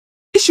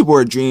It's your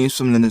boy Dreams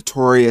from the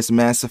notorious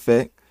Mass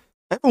Effect.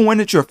 Ever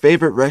wanted your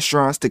favorite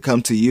restaurants to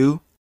come to you?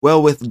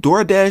 Well, with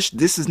DoorDash,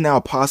 this is now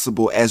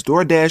possible as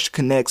DoorDash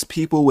connects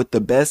people with the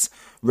best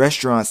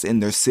restaurants in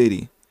their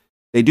city.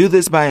 They do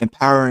this by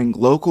empowering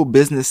local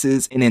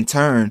businesses and in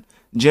turn,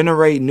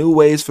 generate new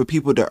ways for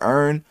people to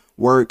earn,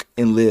 work,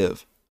 and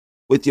live.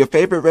 With your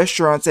favorite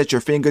restaurants at your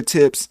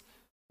fingertips,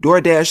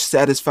 DoorDash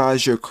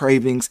satisfies your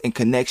cravings and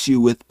connects you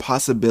with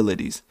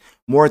possibilities,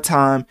 more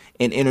time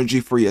and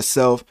energy for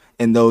yourself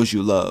and those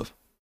you love.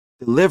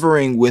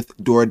 Delivering with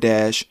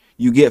DoorDash,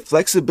 you get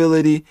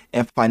flexibility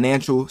and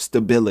financial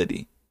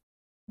stability.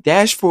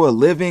 Dash for a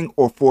living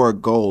or for a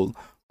goal,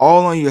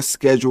 all on your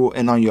schedule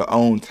and on your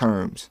own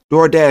terms.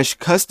 DoorDash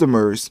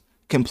customers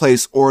can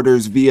place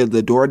orders via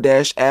the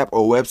DoorDash app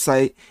or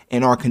website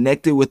and are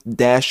connected with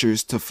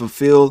Dashers to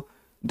fulfill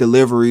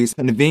deliveries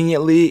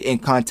conveniently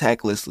and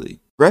contactlessly.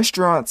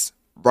 Restaurants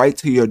right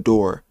to your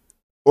door.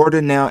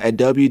 Order now at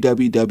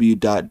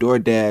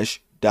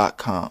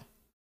www.doordash.com.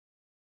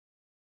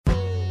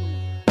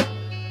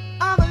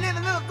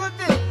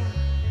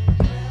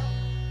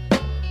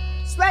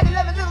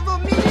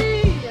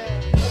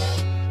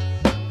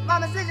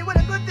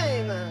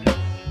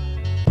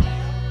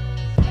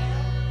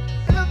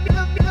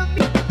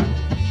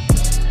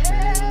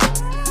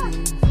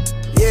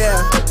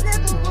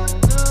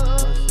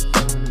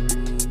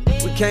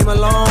 Came a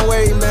long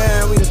way,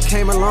 man. We just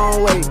came a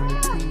long way.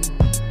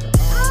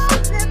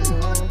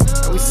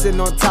 And we sitting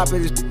on top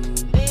of this.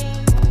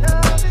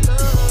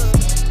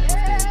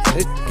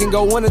 It can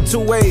go one of two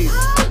ways.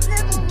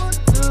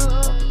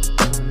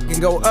 It can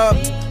go up.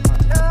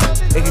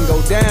 It can go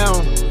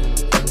down.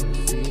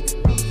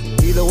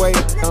 Either way,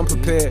 I'm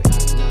prepared.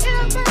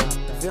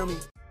 Feel me?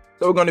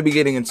 So we're going to be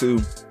getting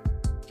into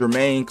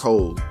Jermaine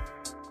Cole,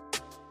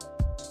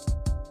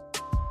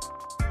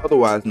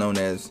 otherwise known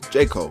as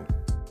J. Cole.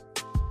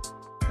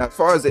 Now, as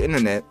far as the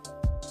internet,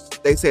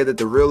 they say that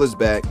the real is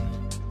back,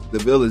 the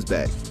Ville is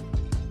back,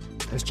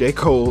 as J.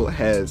 Cole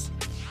has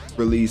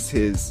released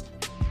his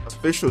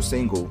official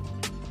single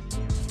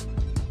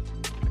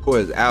for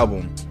his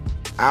album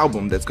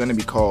that's going to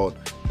be called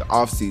The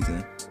Off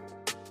Season.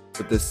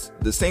 But the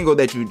single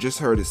that you just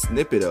heard a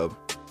snippet of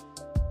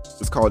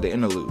was called The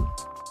Interlude.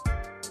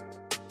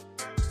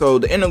 So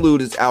the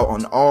Interlude is out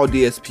on all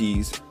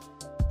DSPs.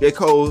 J.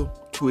 Cole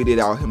tweeted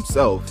out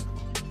himself,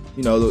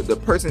 you know, the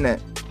person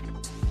that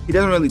he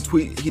doesn't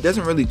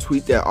really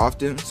tweet that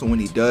often, so when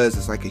he does,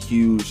 it's like a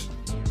huge,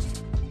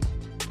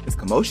 is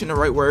commotion the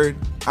right word?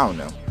 I don't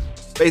know.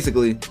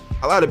 Basically,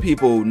 a lot of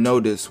people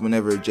notice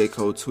whenever J.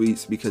 Cole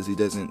tweets because he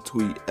doesn't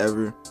tweet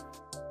ever.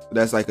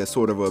 That's like a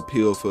sort of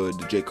appeal for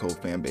the J. Cole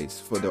fan base,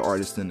 for the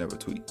artist to never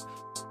tweet.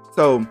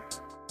 So,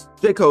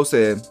 J. Cole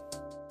said,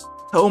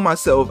 told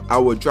myself I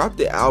would drop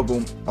the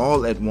album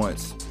all at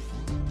once.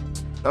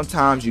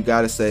 Sometimes you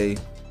gotta say,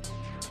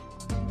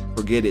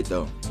 forget it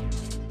though.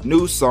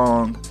 New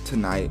song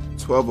tonight,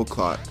 12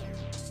 o'clock,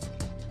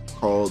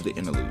 called The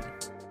Interlude,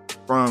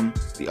 from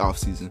The Off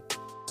Season.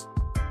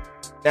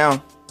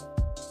 Now,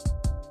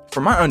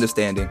 from my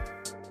understanding,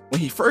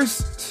 when he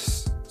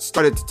first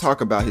started to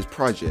talk about his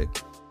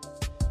project,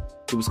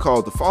 it was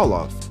called The Fall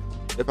Off,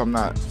 if I'm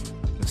not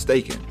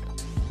mistaken.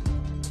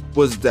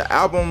 Was the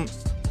album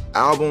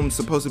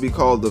supposed to be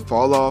called The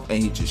Fall Off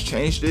and he just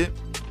changed it?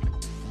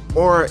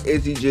 Or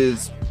is he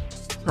just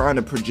trying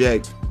to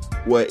project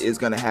what is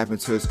going to happen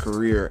to his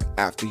career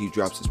after he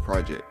drops his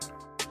project?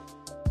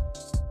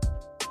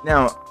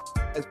 Now,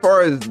 as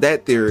far as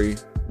that theory,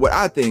 what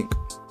I think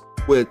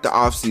with the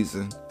off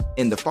season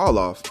and the fall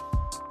off,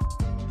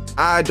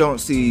 I don't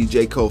see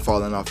J. Cole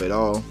falling off at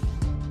all.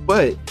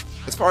 But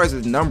as far as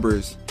his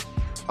numbers,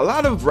 a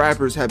lot of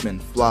rappers have been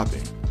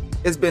flopping.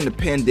 It's been the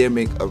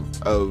pandemic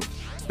of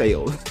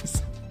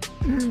sales.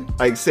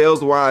 Like,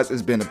 sales wise,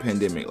 it's been a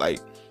pandemic. Like,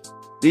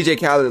 DJ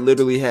Khaled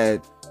literally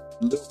had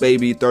Lil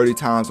Baby 30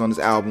 times on his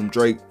album,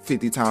 Drake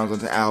 50 times on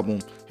the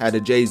album, had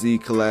a Jay-Z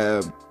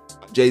collab,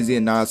 Jay-Z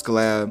and Nas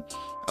collab,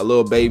 a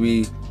Lil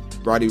Baby,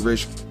 Roddy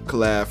Ricch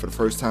collab for the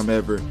first time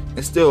ever,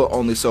 and still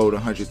only sold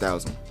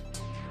 100,000.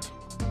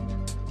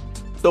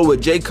 So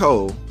with J.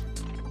 Cole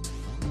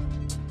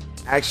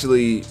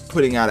actually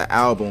putting out an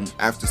album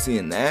after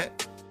seeing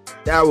that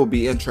will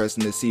be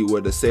interesting to see where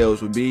the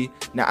sales would be.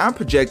 Now I'm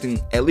projecting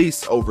at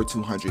least over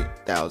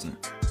 200,000.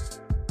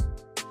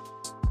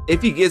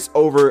 If he gets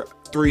over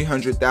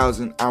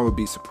 300,000, I would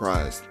be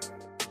surprised.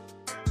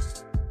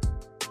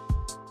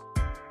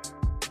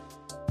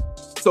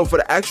 So for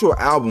the actual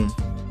album,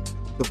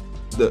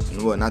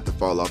 not the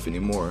fall off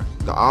anymore,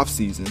 the off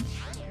season,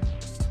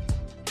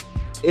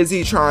 is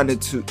he trying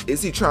to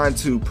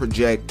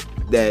project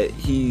that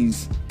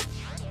he's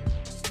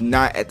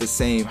not at the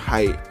same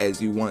height as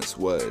he once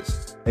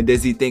was? And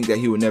does he think that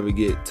he will never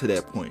get to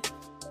that point?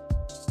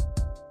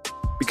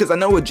 Because I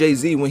know with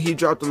Jay-Z, when he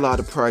dropped a lot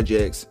of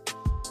projects,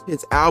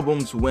 his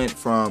albums went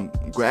from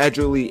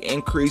gradually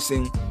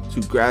increasing to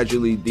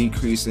gradually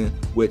decreasing,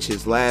 which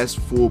his last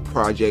full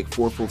project,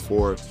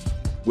 444,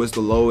 was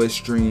the lowest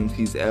streams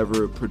he's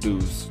ever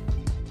produced.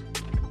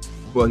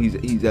 Well,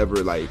 he's ever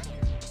like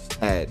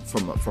had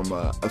from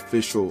a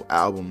official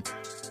album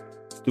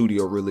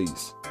studio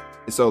release.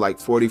 It sold like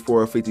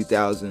 44 or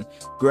 50,000.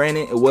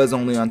 Granted, it was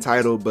only on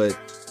Tidal, but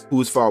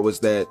whose fault was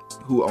that?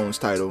 Who owns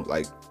Tidal?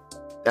 Like,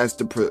 that's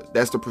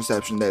the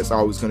perception that's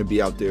always going to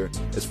be out there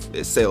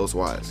as sales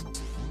wise.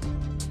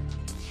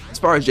 As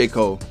far as J.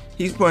 Cole,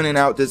 he's putting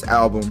out this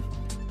album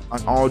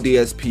on all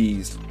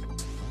DSPs,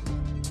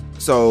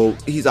 so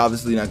he's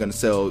obviously not going to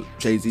sell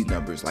Jay-Z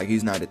numbers. Like,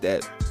 he's not at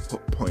that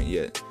point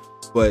yet.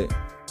 But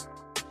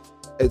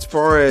as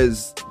far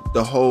as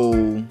the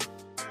whole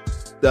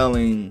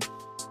selling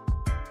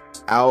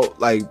out,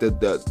 like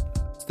the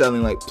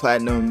selling like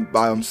platinum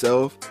by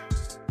himself,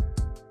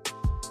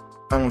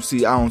 I don't see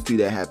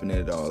that happening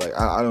at all. Like,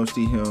 I don't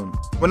see him.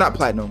 Well, not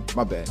platinum,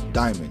 my bad,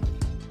 diamond.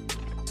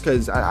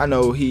 Because I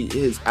know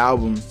his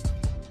album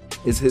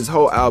is his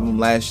whole album,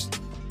 last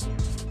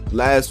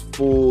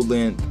full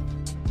length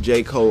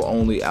J. Cole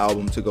only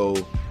album to go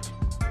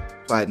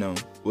platinum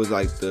was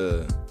like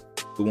the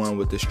one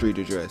with the street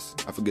address.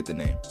 I forget the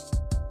name.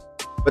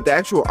 But the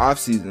actual off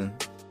season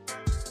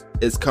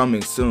is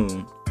coming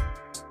soon,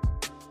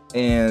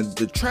 and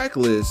the track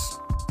list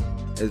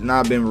has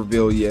not been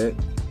revealed yet.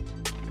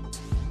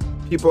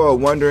 People are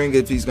wondering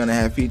if he's going to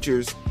have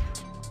features.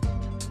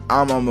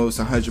 I'm almost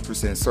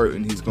 100%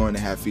 certain he's going to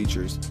have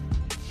features.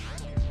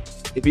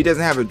 If he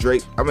doesn't have a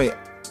Drake, I think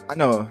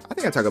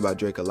I talk about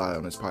Drake a lot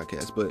on this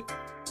podcast, but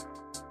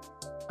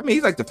I mean,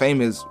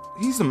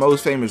 he's the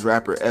most famous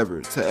rapper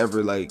ever to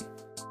ever like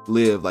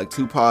live. Like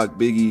Tupac,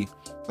 Biggie,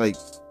 like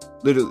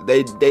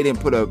literally they didn't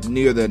put up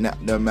near the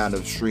amount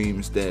of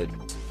streams that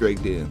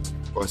Drake did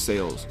or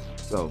sales.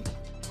 So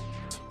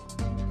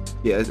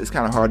yeah, it's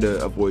kind of hard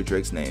to avoid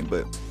Drake's name,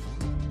 but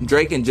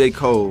Drake and J.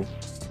 Cole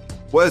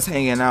was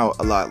hanging out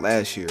a lot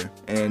last year,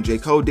 and J.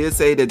 Cole did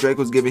say that Drake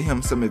was giving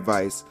him some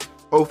advice.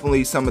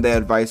 Hopefully some of that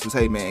advice was,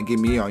 hey man, get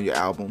me on your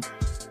album.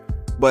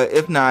 But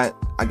if not,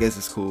 I guess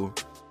it's cool.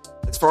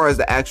 As far as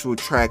the actual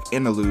track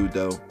Interlude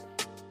though,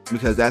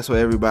 because that's what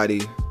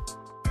everybody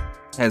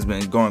has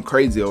been going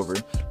crazy over,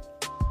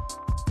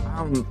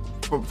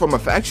 from a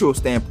factual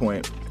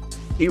standpoint,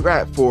 he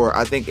rapped for,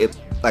 I think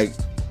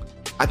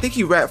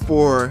he rapped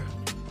for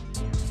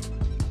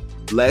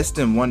less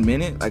than 1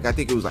 minute. Like, I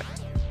think it was like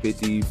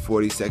 40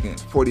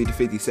 to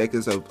 50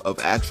 seconds of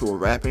actual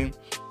rapping,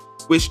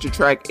 which the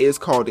track is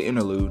called the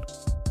Interlude.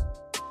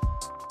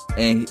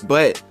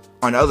 But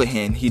on the other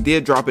hand, he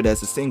did drop it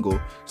as a single,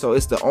 so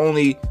it's the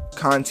only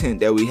content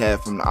that we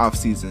have from the off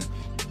season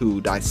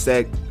to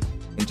dissect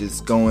and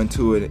just go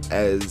into it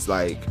as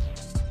like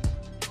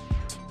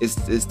it's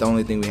the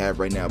only thing we have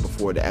right now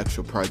before the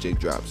actual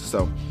project drops.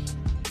 So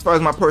as far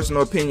as my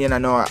personal opinion, I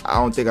know I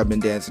don't think I've been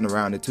dancing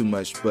around it too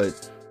much,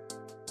 but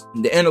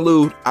the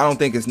Interlude, I don't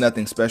think it's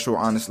nothing special,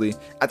 honestly.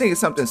 I think it's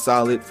something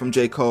solid from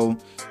J. Cole.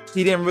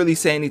 He didn't really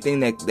say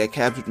anything that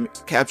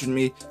captured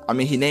me. I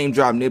mean, he name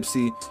dropped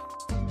Nipsey.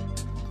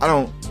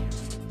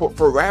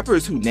 For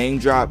rappers who name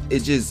drop,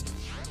 it's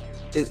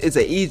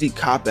an easy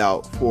cop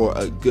out for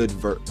a good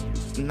verse.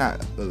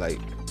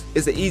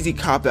 It's an easy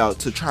cop out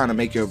to trying to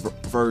make your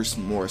verse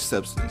more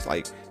substance.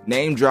 Like,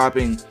 name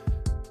dropping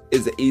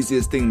is the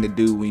easiest thing to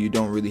do when you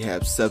don't really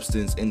have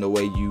substance in the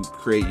way you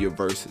create your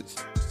verses.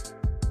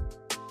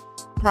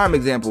 Prime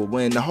example,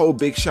 when the whole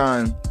Big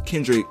Sean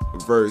Kendrick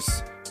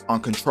verse on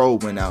Control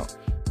went out,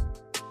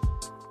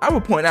 I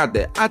would point out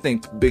that I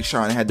think Big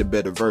Sean had the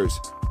better verse,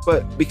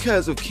 but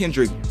because of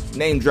Kendrick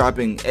name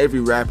dropping every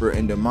rapper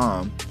and their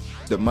mom,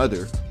 the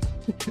mother,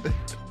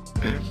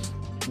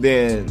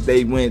 then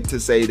they went to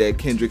say that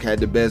Kendrick had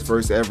the best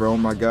verse ever. Oh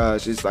my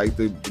gosh, it's like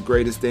the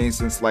greatest thing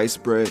since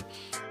sliced bread.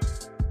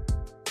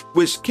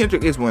 Which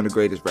Kendrick is one of the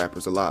greatest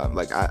rappers alive.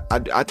 Like,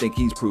 I think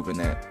he's proven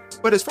that.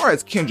 But as far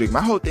as Kendrick,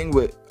 my whole thing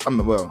with,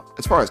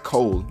 as far as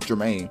Cole,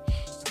 Jermaine,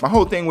 my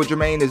whole thing with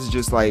Jermaine is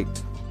just like,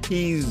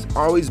 he's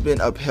always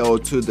been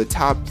upheld to the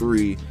top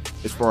 3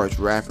 as far as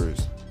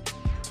rappers.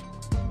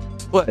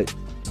 But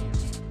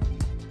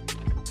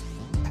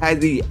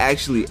has he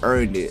actually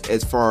earned it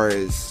as far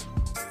as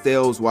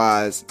sales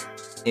wise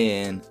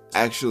and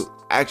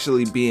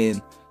actually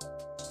being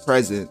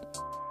present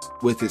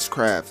with his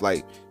craft?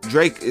 Like,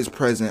 Drake is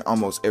present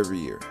almost every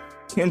year.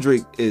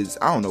 Kendrick is,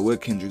 I don't know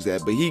what Kendrick's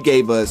at, but he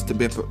gave us To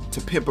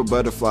Pimp a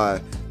Butterfly,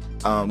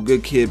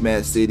 Good Kid,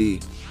 Mad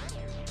City,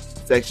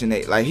 Section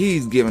 8. Like,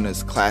 he's giving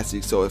us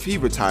classics. So if he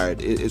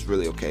retired, it's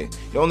really okay.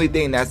 The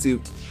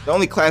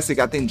only classic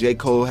I think J.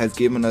 Cole has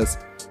given us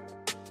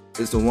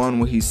is the one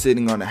where he's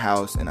sitting on the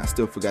house, and I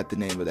still forgot the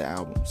name of the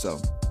album. So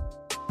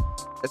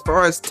as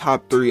far as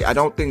top 3, I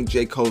don't think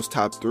J. Cole's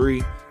top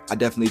 3. I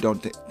definitely don't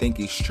think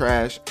he's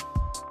trash.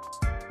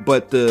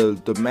 But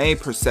the main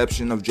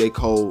perception of J.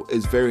 Cole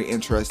is very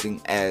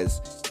interesting, as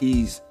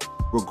he's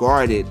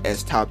regarded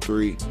as top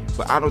 3,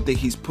 but I don't think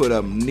he's put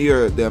up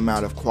near the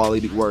amount of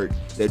quality work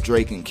that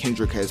Drake and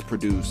Kendrick has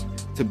produced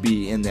to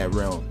be in that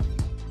realm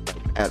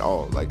at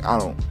all. Like,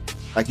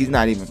 he's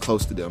not even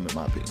close to them in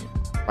my opinion.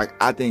 Like,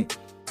 I think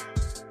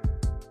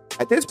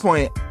at this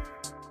point,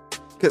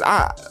 because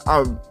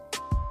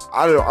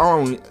I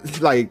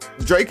don't like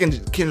Drake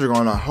and Kendrick are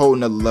on a whole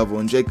nother level,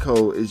 and J.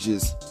 Cole is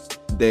just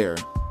there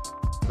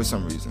for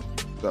some reason.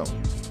 So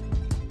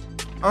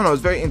I don't know,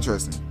 it's very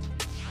interesting.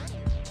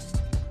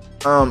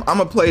 I'm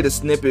gonna play the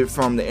snippet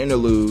from the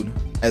interlude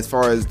as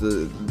far as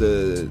the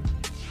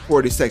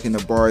 40-second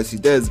of bars he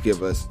does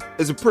give us.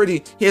 He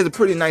has a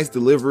pretty nice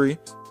delivery.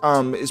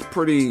 It's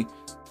pretty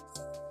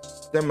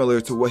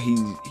similar to what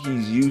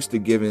he's used to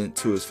giving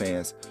to his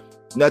fans.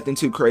 Nothing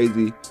too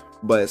crazy,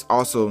 but it's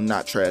also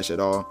not trash at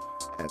all.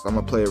 As I'm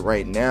gonna play it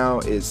right now,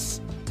 it's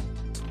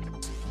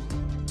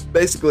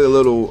basically a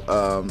little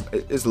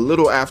it's a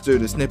little after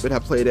the snippet I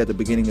played at the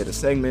beginning of the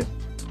segment.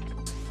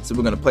 So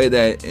we're gonna play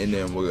that, and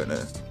then we're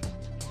gonna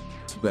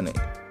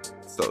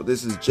so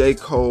this is J.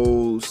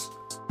 Cole's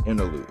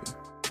interlude.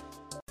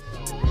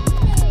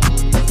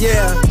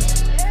 Yeah,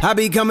 I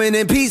be coming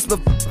in peace,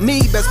 but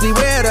me best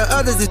beware the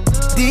others is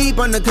deep.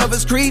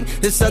 Undercovers creep,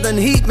 this southern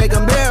heat make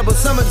unbearable.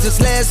 Summer just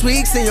last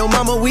week, seen your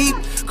mama weep,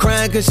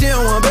 crying cause she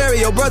don't wanna bury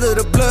your brother.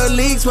 The blood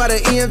leaks while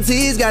the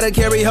EMTs gotta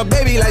carry her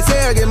baby like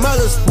surrogate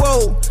mothers.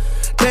 Whoa,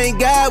 thank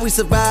God we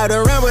survived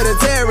around with a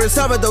terrorist.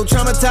 Suffered though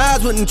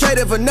traumatized, wouldn't trade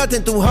it for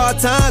nothing through hard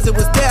times. It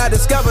was there I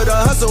discovered the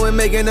hustle and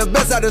making the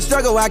best out of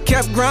struggle. I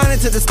kept grinding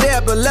to the stay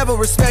up a level,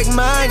 respect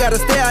mine. Gotta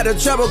stay out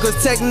of trouble cause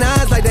Tech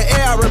 9's like the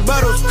air I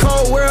rebuttals.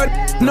 Cold world,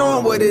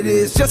 knowing what it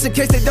is. Just in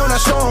case they don't, I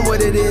show them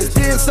what it is.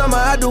 Then summer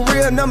I do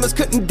real numbers,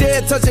 couldn't dare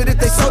touch it if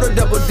they sold a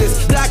double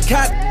disc. Black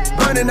hot,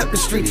 burning up the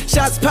street.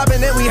 Shots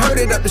popping and we heard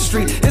it up the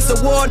street. It's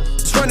a war,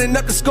 it's running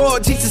up the score.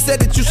 Jesus said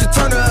that you should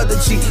turn the other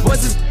cheek.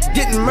 Once it's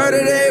getting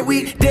murdered every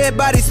week, dead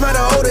bodies smell the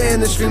odor in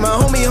the street. My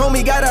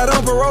homie got out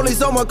on parole.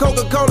 He's on more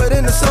Coca-Cola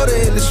than the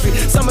soda industry.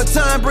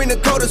 Summertime bring the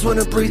coldest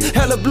winter breeze.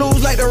 Hella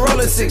blues like the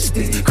rolling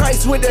 60s.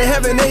 Christ went to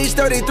heaven age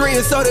 33,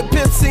 and so did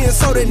Pimp C, and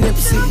so did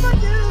Nipsey.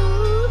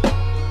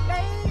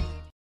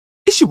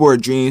 It's your boy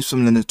Dreams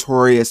from the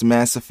notorious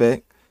Mass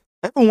Effect.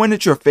 Ever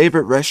wanted your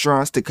favorite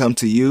restaurants to come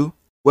to you?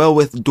 Well,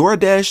 with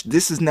DoorDash,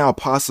 this is now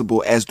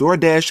possible, as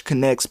DoorDash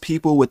connects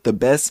people with the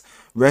best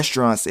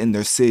restaurants in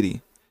their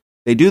city.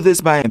 They do this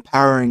by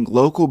empowering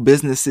local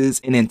businesses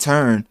and in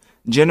turn,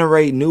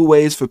 generate new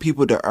ways for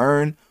people to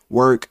earn,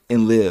 work,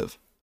 and live.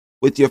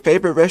 With your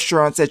favorite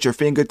restaurants at your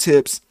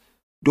fingertips,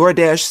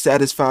 DoorDash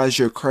satisfies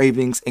your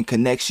cravings and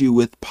connects you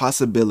with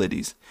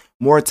possibilities,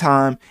 more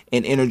time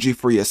and energy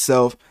for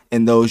yourself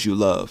and those you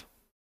love.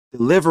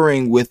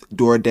 Delivering with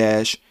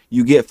DoorDash,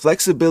 you get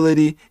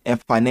flexibility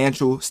and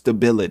financial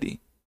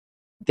stability.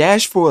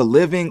 Dash for a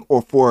living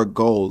or for a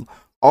goal,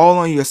 all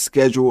on your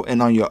schedule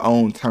and on your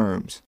own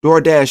terms.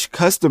 DoorDash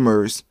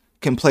customers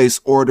can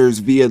place orders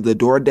via the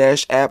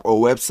DoorDash app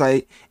or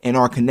website and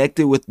are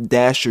connected with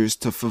Dashers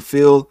to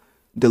fulfill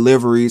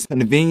deliveries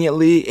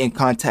conveniently and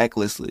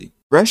contactlessly.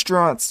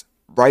 Restaurants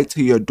right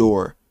to your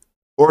door.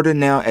 Order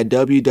now at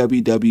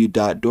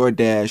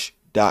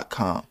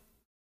www.doordash.com.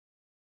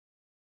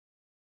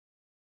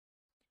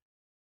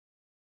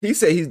 He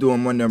said he's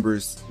doing more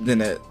numbers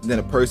than a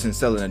person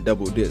selling a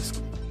double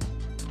disc.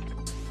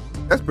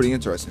 That's pretty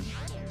interesting.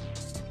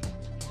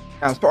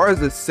 Now, as far as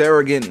the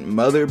surrogate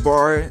mother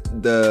bar,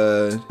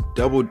 the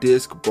double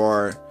disc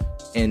bar,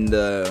 and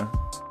the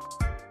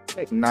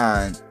Tech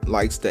 9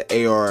 likes the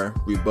AR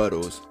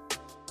rebuttals.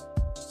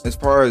 As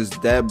far as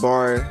that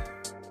bar,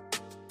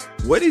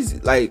 what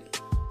is like?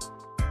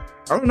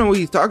 I don't know what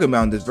he's talking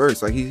about in this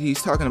verse. Like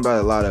he's talking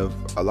about a lot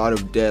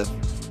of death,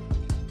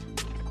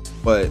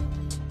 but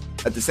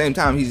at the same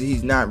time,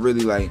 he's not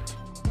really like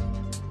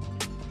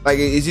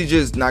is he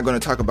just not going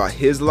to talk about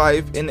his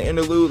life in the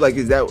interlude? Like,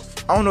 is that,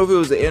 I don't know if it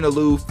was an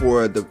interlude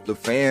for the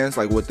fans,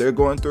 like what they're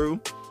going through,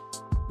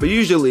 but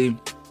usually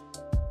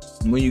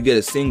when you get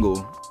a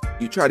single,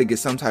 you try to get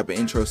some type of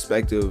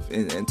introspective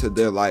into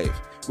their life,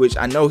 which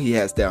I know he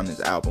has down his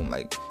album.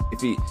 Like,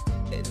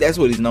 that's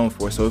what he's known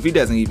for. So if he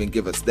doesn't even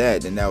give us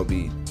that, then that would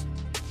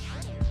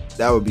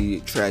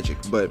be tragic.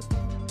 But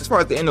as far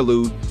as the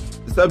interlude,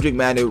 the subject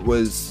matter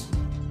was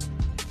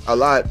a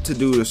lot to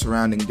do with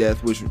surrounding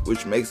death,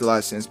 which makes a lot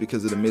of sense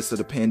because of the midst of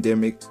the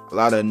pandemic, a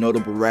lot of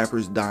notable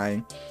rappers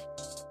dying.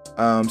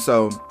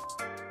 So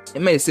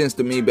it made sense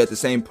to me, but at the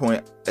same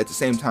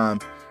time,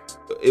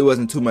 it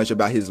wasn't too much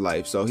about his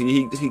life. So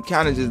he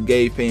kind of just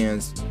gave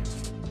fans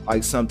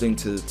like something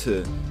to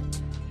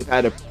if I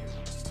had to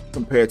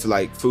compare it to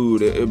like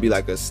food, it would be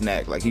like a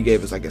snack. Like he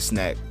gave us like a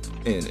snack,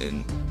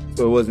 and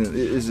so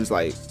it's just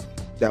like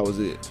that was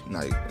it.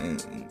 Like,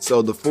 and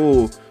so the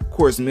full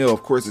course meal,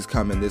 of course, is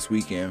coming this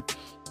weekend,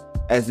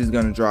 as he's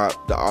gonna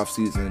drop the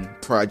off-season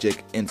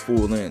project in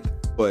full length.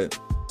 But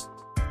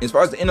as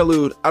far as the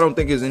interlude, I don't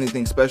think it's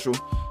anything special.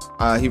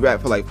 He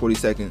rapped for like 40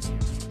 seconds,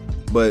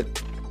 but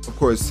of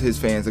course his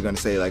fans are gonna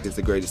say like it's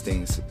the greatest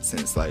thing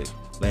since like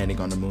landing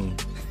on the moon.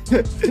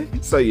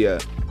 So yeah,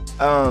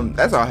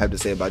 that's all I have to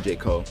say about J.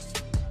 Cole.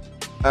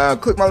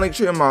 Click my link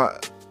tree in my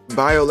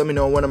bio. Let me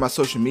know on one of my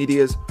social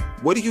medias.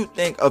 What do you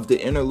think of the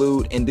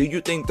interlude, and do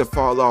you think the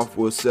fall off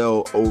will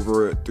sell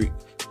over 3?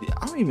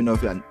 I don't even know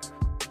if I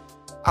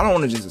don't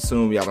want to just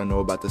assume y'all don't know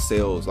about the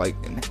sales, like,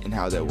 and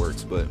how that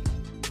works, but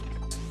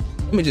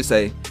let me just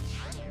say,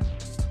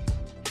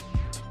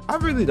 I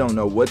really don't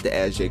know what to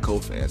ask J. Cole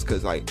fans,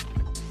 cause they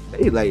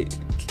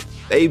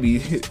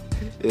be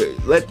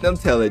let them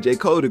tell it. J.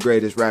 Cole the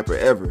greatest rapper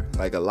ever,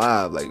 like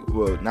alive, like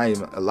well not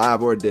even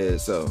alive or dead.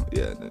 So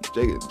yeah,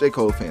 J.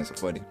 Cole fans are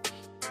funny.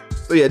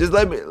 So yeah, just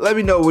let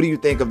me know, what do you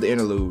think of the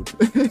interlude?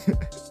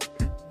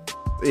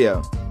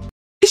 Yeah,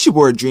 it's your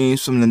boy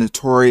Dreams from the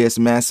notorious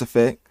Mass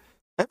Effect.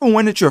 Ever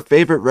wanted your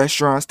favorite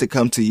restaurants to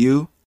come to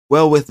you?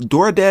 Well, with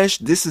DoorDash,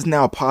 this is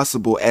now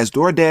possible, as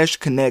DoorDash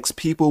connects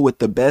people with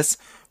the best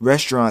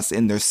restaurants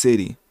in their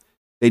city.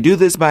 They do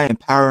this by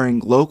empowering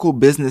local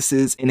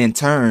businesses and in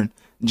turn,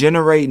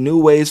 generate new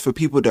ways for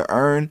people to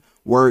earn,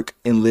 work,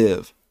 and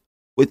live.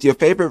 With your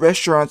favorite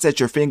restaurants at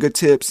your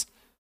fingertips,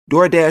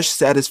 DoorDash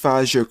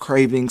satisfies your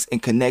cravings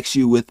and connects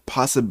you with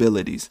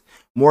possibilities,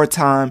 more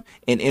time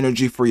and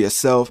energy for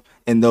yourself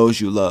and those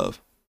you love.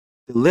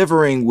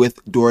 Delivering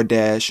with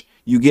DoorDash,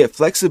 you get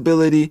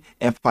flexibility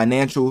and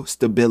financial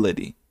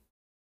stability.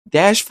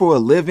 Dash for a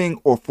living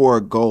or for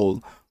a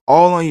goal,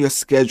 all on your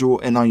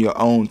schedule and on your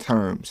own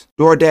terms.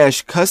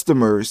 DoorDash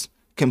customers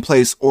can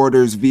place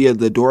orders via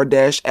the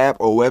DoorDash app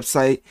or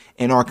website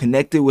and are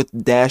connected with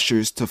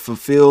Dashers to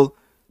fulfill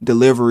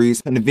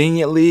deliveries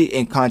conveniently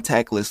and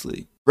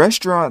contactlessly.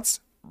 Restaurants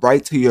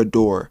right to your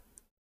door.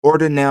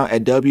 Order now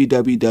at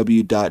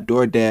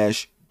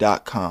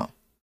www.doordash.com.